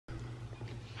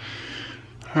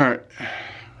Alright,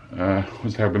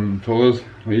 what's happening, fellas,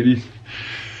 ladies?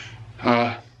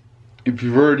 If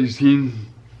you've already seen,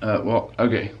 well,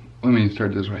 okay, let me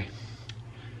start this way.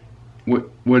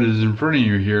 What is in front of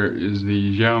you here is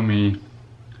the Xiaomi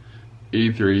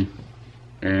A3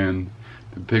 and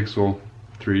the Pixel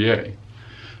 3a.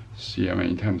 See how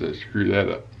many times I screwed that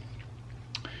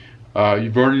up.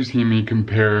 You've already seen me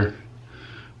compare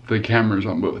the cameras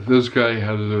on both. This guy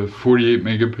has a 48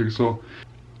 megapixel.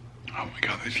 Oh my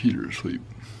god, this heater is asleep.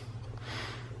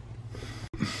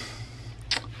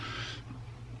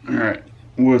 Alright,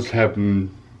 what's happening,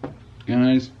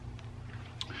 guys?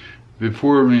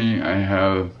 Before me, I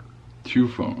have two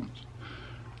phones.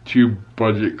 Two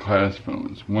budget class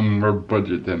phones. One more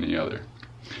budget than the other.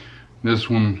 This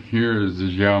one here is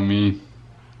the Xiaomi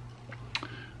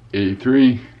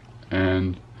A3,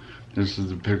 and this is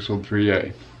the Pixel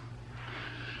 3a.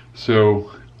 So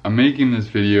I'm making this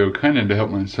video kind of to help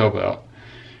myself out,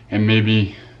 and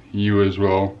maybe you as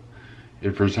well,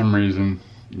 if for some reason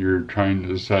you're trying to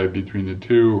decide between the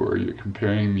two, or you're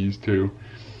comparing these two,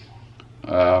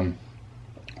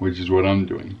 which is what I'm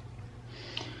doing.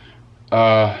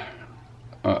 My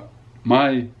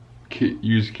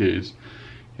use case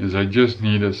is I just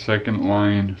need a second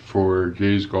line for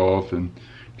Jay's Golf and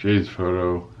Jay's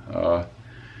Photo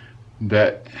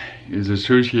that is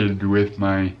associated with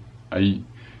I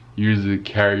use the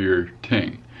carrier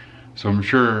Ting. So I'm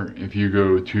sure if you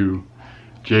go to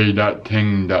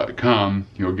j.ting.com,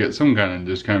 you'll get some kind of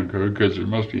discount code, because there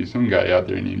must be some guy out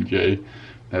there named Jay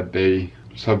that they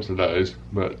subsidize,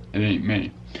 but it ain't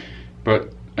me.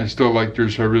 But I still like their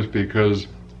service, because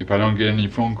if I don't get any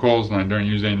phone calls and I don't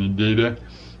use any data,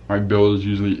 my bill is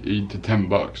usually $8 to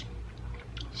 $10.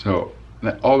 So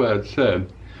all that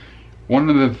said, one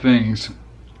of the things,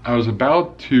 I was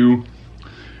about to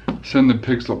send the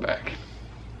Pixel back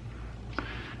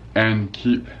and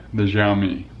keep the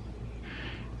Xiaomi,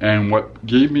 and what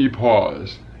gave me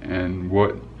pause and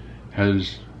what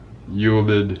has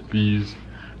yielded these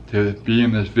to be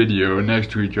in this video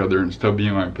next to each other and still be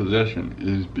in my possession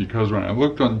is because when I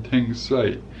looked on Ting's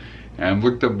site and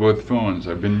looked up both phones,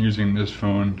 I've been using this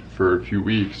phone for a few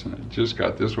weeks and I just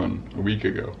got this one a week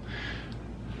ago,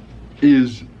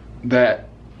 is that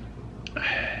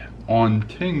on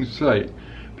Ting's site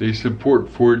they support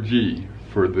 4G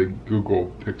for the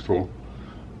Google Pixel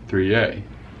 3a.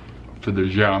 For the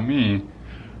Xiaomi,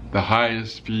 the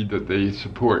highest speed that they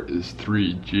support is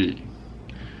 3G.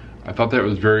 I thought that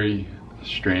was very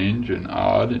strange and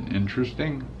odd and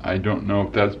interesting. I don't know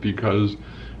if that's because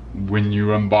when you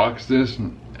unbox this,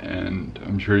 and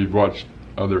I'm sure you've watched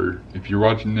if you're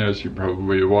watching this, you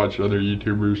probably watch other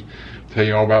YouTubers tell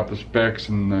you all about the specs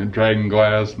and the Dragon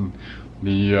Glass and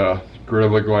the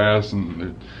Gorilla Glass and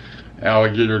the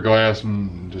Alligator Glass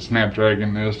and the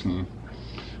Snapdragon this and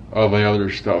all the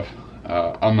other stuff.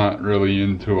 I'm not really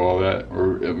into all that,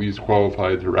 or at least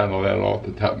qualified to rattle that off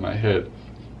the top of my head.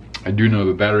 I do know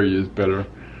the battery is better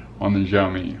on the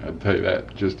Xiaomi, I'll tell you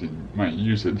that, just in my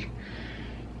usage.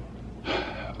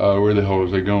 Where the hell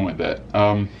was I going with that?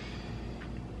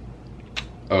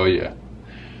 Oh yeah.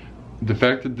 The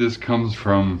fact that this comes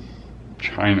from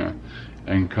China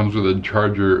and comes with a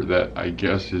charger that I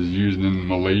guess is used in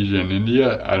Malaysia and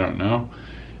India, I don't know.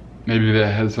 Maybe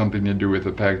that has something to do with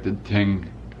the fact that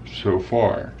Ting so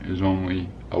far is only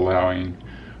allowing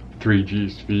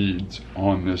 3G speeds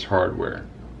on this hardware.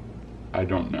 I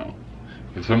don't know.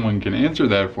 If someone can answer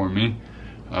that for me,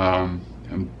 I'm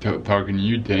talking to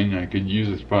you, Ting, I could use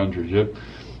a sponsorship.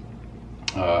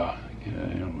 You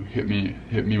know, hit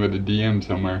me with a DM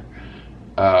somewhere.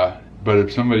 But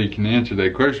if somebody can answer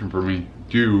that question for me,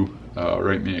 do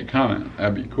write me a comment.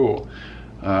 That'd be cool,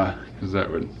 because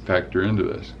that would factor into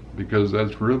this. Because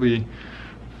that's really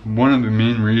one of the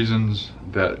main reasons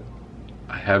that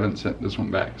I haven't sent this one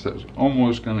back. Because I was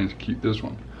almost going to keep this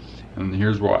one, and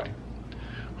here's why.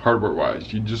 Hardware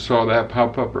wise, you just saw that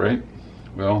pop up, right?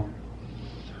 Well,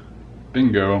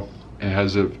 bingo, it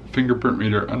has a fingerprint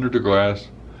reader under the glass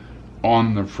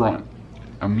on the front.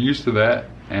 I'm used to that,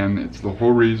 and it's the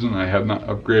whole reason I have not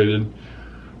upgraded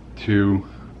to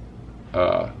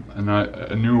a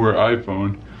newer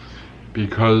iPhone,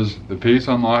 because the face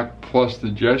unlock plus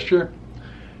the gesture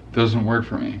doesn't work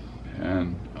for me,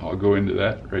 and I'll go into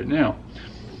that right now,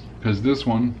 because this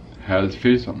one has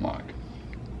face unlock.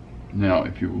 Now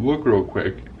if you look real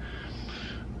quick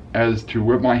as to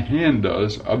what my hand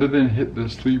does, other than hit the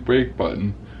sleep wake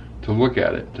button to look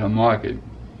at it, to unlock it,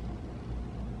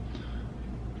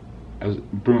 as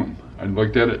boom, I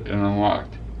looked at it and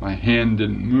unlocked. My hand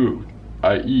didn't move,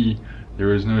 i.e. there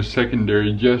was no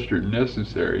secondary gesture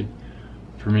necessary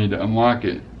for me to unlock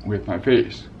it with my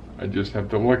face. I just have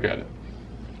to look at it.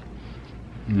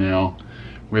 Now,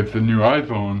 with the new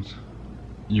iPhones,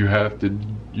 you have to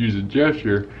use a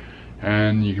gesture,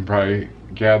 and you can probably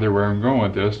gather where I'm going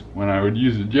with this. When I would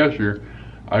use a gesture,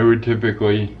 I would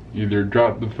typically either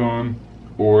drop the phone,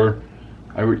 or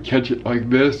I would catch it like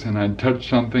this and I'd touch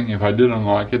something if I did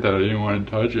unlock it that I didn't want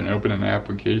to touch, and open an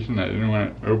application that I didn't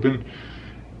want to open.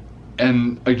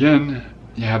 And again,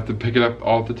 you have to pick it up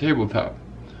off the tabletop,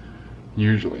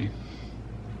 usually.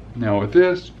 Now with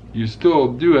this, you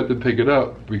still do have to pick it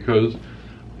up because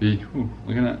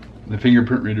look at that, the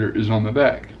fingerprint reader is on the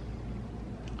back.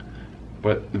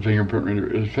 But the fingerprint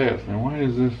reader is fast. Now why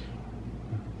is this?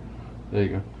 There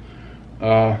you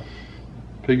go.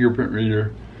 Fingerprint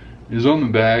reader is on the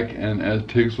back, and as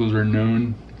pixels are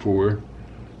known for,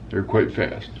 they're quite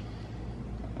fast.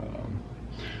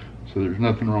 So there's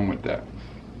nothing wrong with that.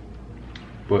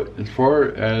 But as far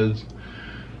as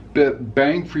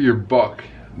bang for your buck,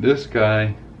 this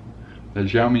guy, the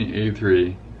Xiaomi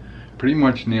A3, pretty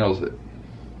much nails it.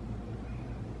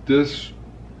 The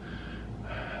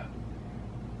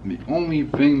only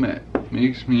thing that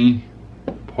makes me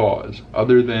pause,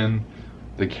 other than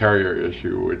the carrier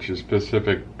issue, which is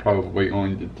specific probably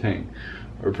only to Ting.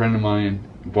 A friend of mine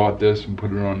bought this and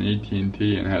put it on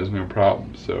AT&T and has no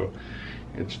problem, so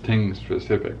it's Ting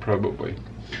specific probably.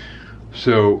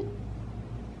 So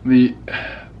I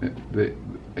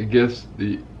guess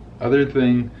the other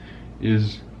thing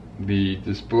is the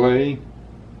display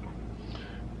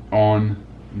on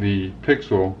the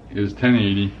Pixel is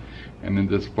 1080, and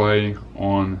the display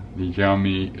on the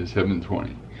Xiaomi is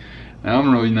 720. Now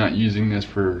I'm really not using this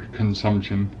for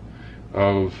consumption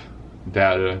of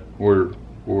data or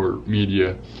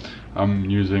media. I'm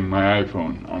using my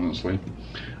iPhone, honestly.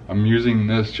 I'm using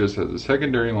this just as a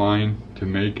secondary line to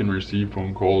make and receive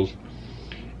phone calls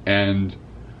and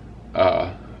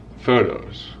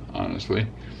photos, honestly.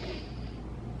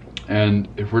 And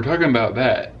if we're talking about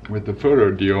that with the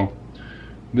photo deal,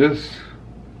 this,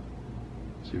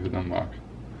 let's see if it unlocks.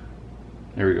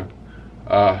 There we go.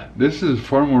 This is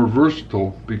far more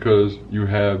versatile because you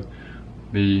have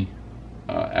the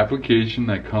application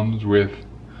that comes with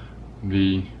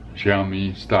the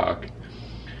Xiaomi stock,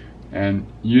 and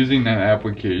using that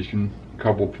application, a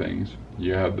couple things.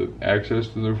 You have the access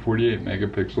to the 48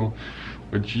 megapixel,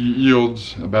 which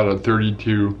yields about a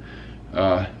 32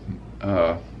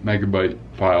 megabyte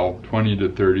file, 20 to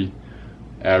 30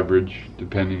 average,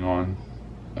 depending on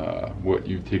what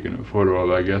you've taken a photo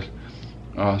of, I guess.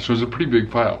 So it's a pretty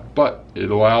big file, but it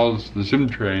allows, the SIM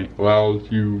tray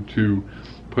allows you to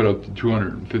put up to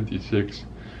 256,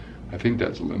 I think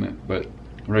that's the limit, but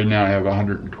right now I have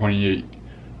 128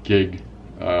 gig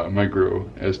micro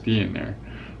SD in there.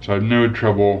 So I have no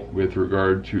trouble with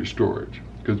regard to storage,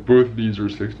 because both of these are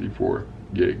 64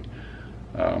 gig,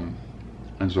 and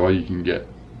that's all you can get.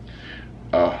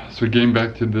 So getting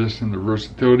back to this and the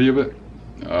versatility of it,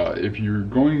 if you're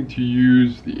going to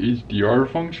use the HDR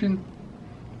function,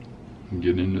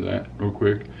 get into that real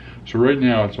quick. So right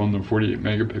now it's on the 48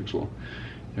 megapixel.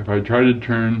 If I try to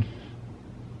turn,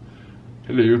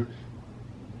 hello,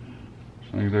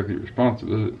 it's not exactly responsive,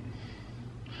 is it?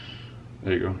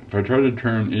 There you go. If I try to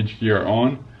turn HDR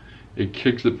on, it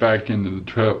kicks it back into the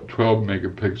 12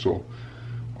 megapixel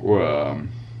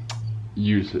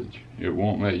usage. It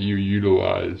won't let you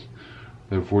utilize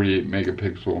the 48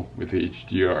 megapixel with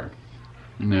HDR.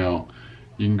 Now,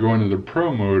 you can go into the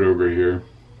Pro mode over here,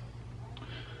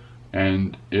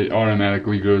 and it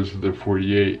automatically goes to the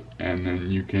 48, and then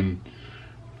you can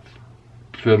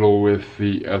fiddle with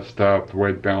the f-stop, the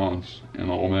white balance,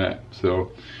 and all that.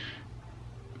 So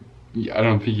I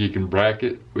don't think you can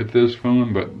bracket with this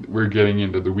phone, but we're getting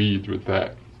into the weeds with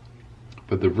that.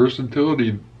 But the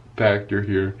versatility factor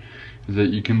here is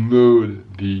that you can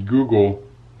load the Google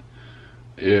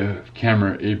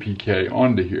camera APK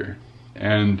onto here,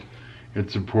 and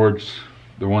it supports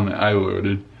the one that I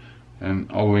loaded, and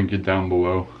I'll link it down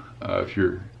below if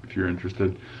you're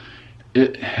interested.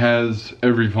 It has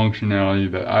every functionality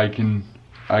that I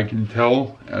can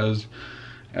tell as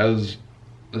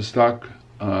the stock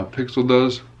Pixel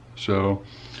does. So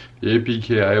the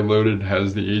APK I loaded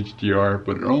has the HDR,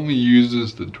 but it only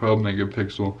uses the 12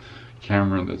 megapixel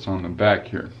camera that's on the back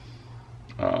here,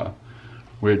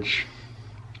 which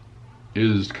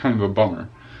is kind of a bummer.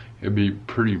 It'd be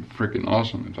pretty freaking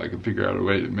awesome if I could figure out a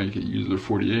way to make it use the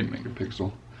 48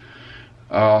 megapixel.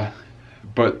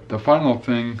 But the final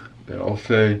thing that I'll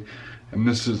say, and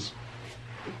this is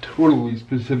totally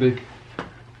specific,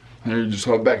 there you just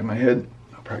saw the back of my head,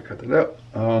 I'll probably cut that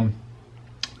out.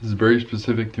 This is very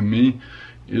specific to me,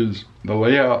 is the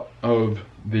layout of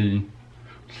the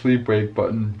sleep wake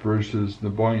button versus the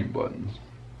volume buttons.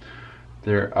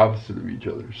 They're opposite of each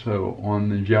other. So on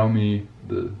the Xiaomi,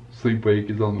 the sleep wake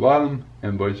is on the bottom,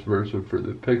 and vice versa for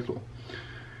the Pixel.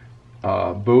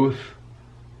 Both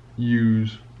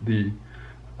use the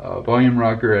volume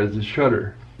rocker as a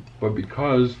shutter, but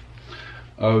because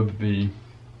of the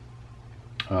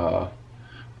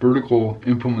vertical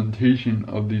implementation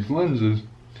of these lenses,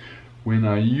 when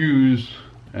I use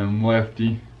and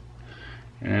lefty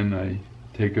and I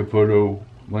take a photo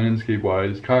landscape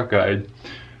wise cockeyed,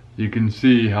 you can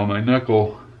see how my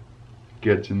knuckle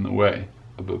gets in the way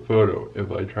of the photo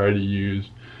if I try to use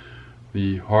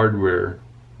the hardware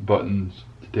buttons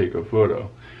to take a photo.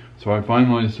 So I find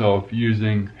myself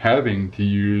having to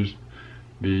use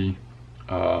the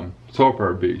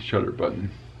software based shutter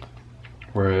button,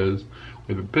 whereas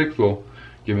with a Pixel,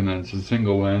 given that it's a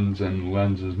single lens and the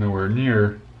lens is nowhere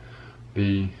near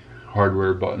the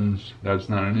hardware buttons, that's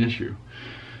not an issue.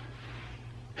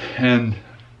 And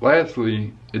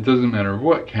lastly, it doesn't matter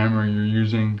what camera you're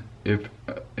using. If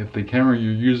the camera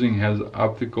you're using has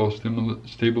optical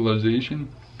stabilization,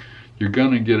 you're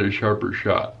gonna get a sharper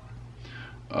shot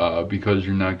because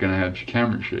you're not gonna have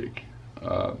camera shake.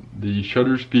 The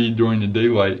shutter speed during the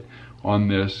daylight on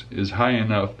this is high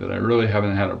enough that I really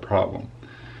haven't had a problem.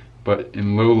 But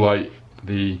in low light,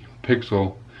 the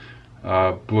Pixel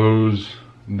blows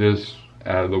this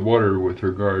out of the water with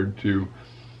regard to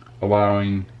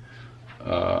allowing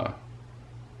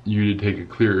you to take a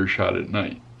clearer shot at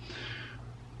night.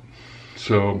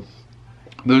 So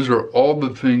those are all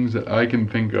the things that I can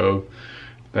think of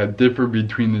that differ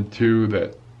between the two,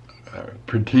 that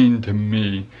pertain to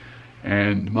me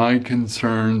and my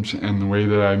concerns and the way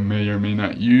that I may or may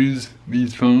not use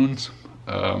these phones.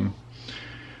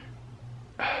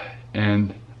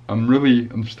 And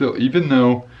I'm still, even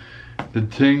though the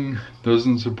Ting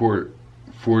doesn't support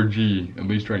 4G, at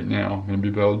least right now, maybe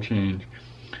that'll change,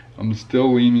 I'm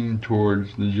still leaning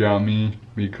towards the Xiaomi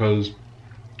because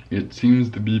it seems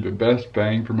to be the best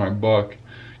bang for my buck,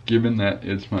 given that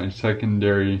it's my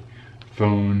secondary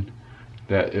phone,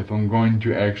 that if I'm going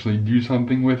to actually do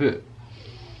something with it,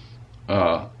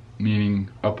 meaning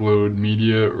upload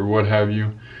media or what have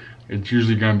you, it's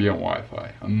usually going to be on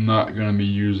Wi-Fi. I'm not going to be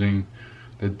using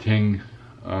the Ting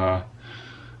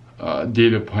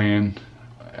data plan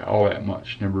all that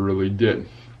much. Never really did.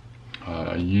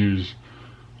 I use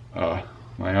my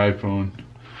iPhone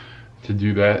to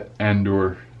do that, and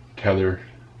or tether,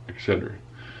 etc.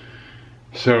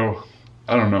 So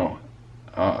I don't know.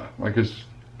 Like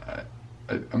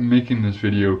I'm making this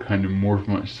video kind of more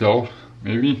for myself,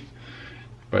 maybe,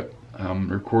 but I'm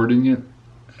recording it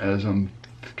as I'm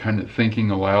kind of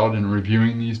thinking aloud and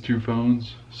reviewing these two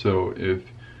phones. So if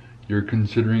you're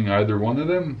considering either one of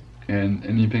them, and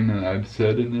anything that I've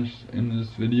said in this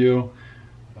video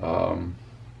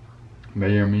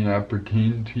may or may not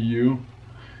pertain to you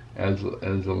as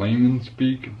a layman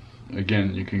speak,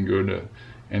 again, you can go to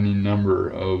any number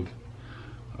of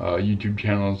YouTube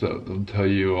channels that will tell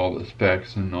you all the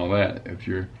specs and all that if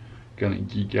you're gonna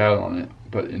geek out on it.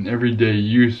 But in everyday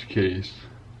use case,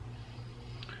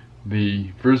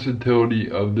 the versatility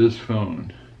of this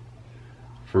phone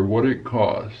for what it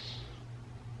costs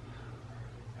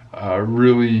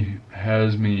really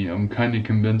has me, I'm kind of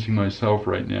convincing myself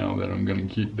right now that I'm going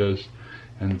to keep this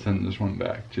and send this one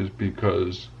back, just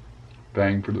because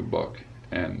bang for the buck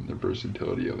and the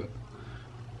versatility of it.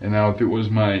 And now if it was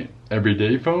my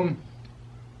everyday phone,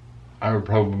 I would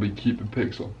probably keep a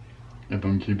Pixel, if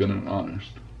I'm keeping it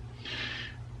honest.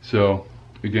 So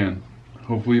again,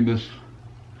 hopefully this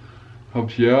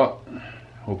helps you out.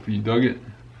 Hopefully you dug it.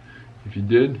 If you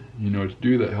did, you know what to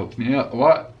do. That helps me out a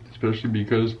lot, especially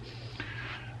because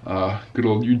good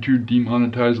old YouTube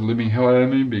demonetized the living hell out of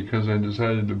me because I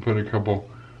decided to put a couple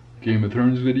Game of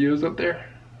Thrones videos up there.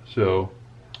 So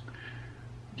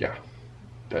yeah,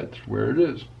 that's where it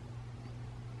is.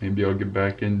 Maybe I'll get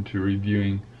back into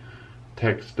reviewing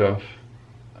tech stuff,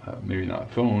 maybe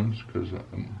not phones, because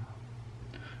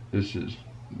this is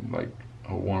like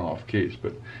a one-off case.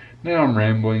 But now I'm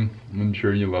rambling. I'm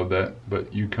sure you love that,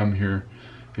 but you come here,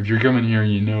 if you're coming here,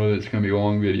 you know that it's gonna be a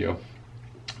long video.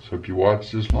 So if you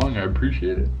watch this long, I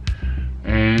appreciate it,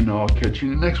 and I'll catch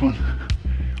you in the next one.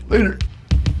 Later.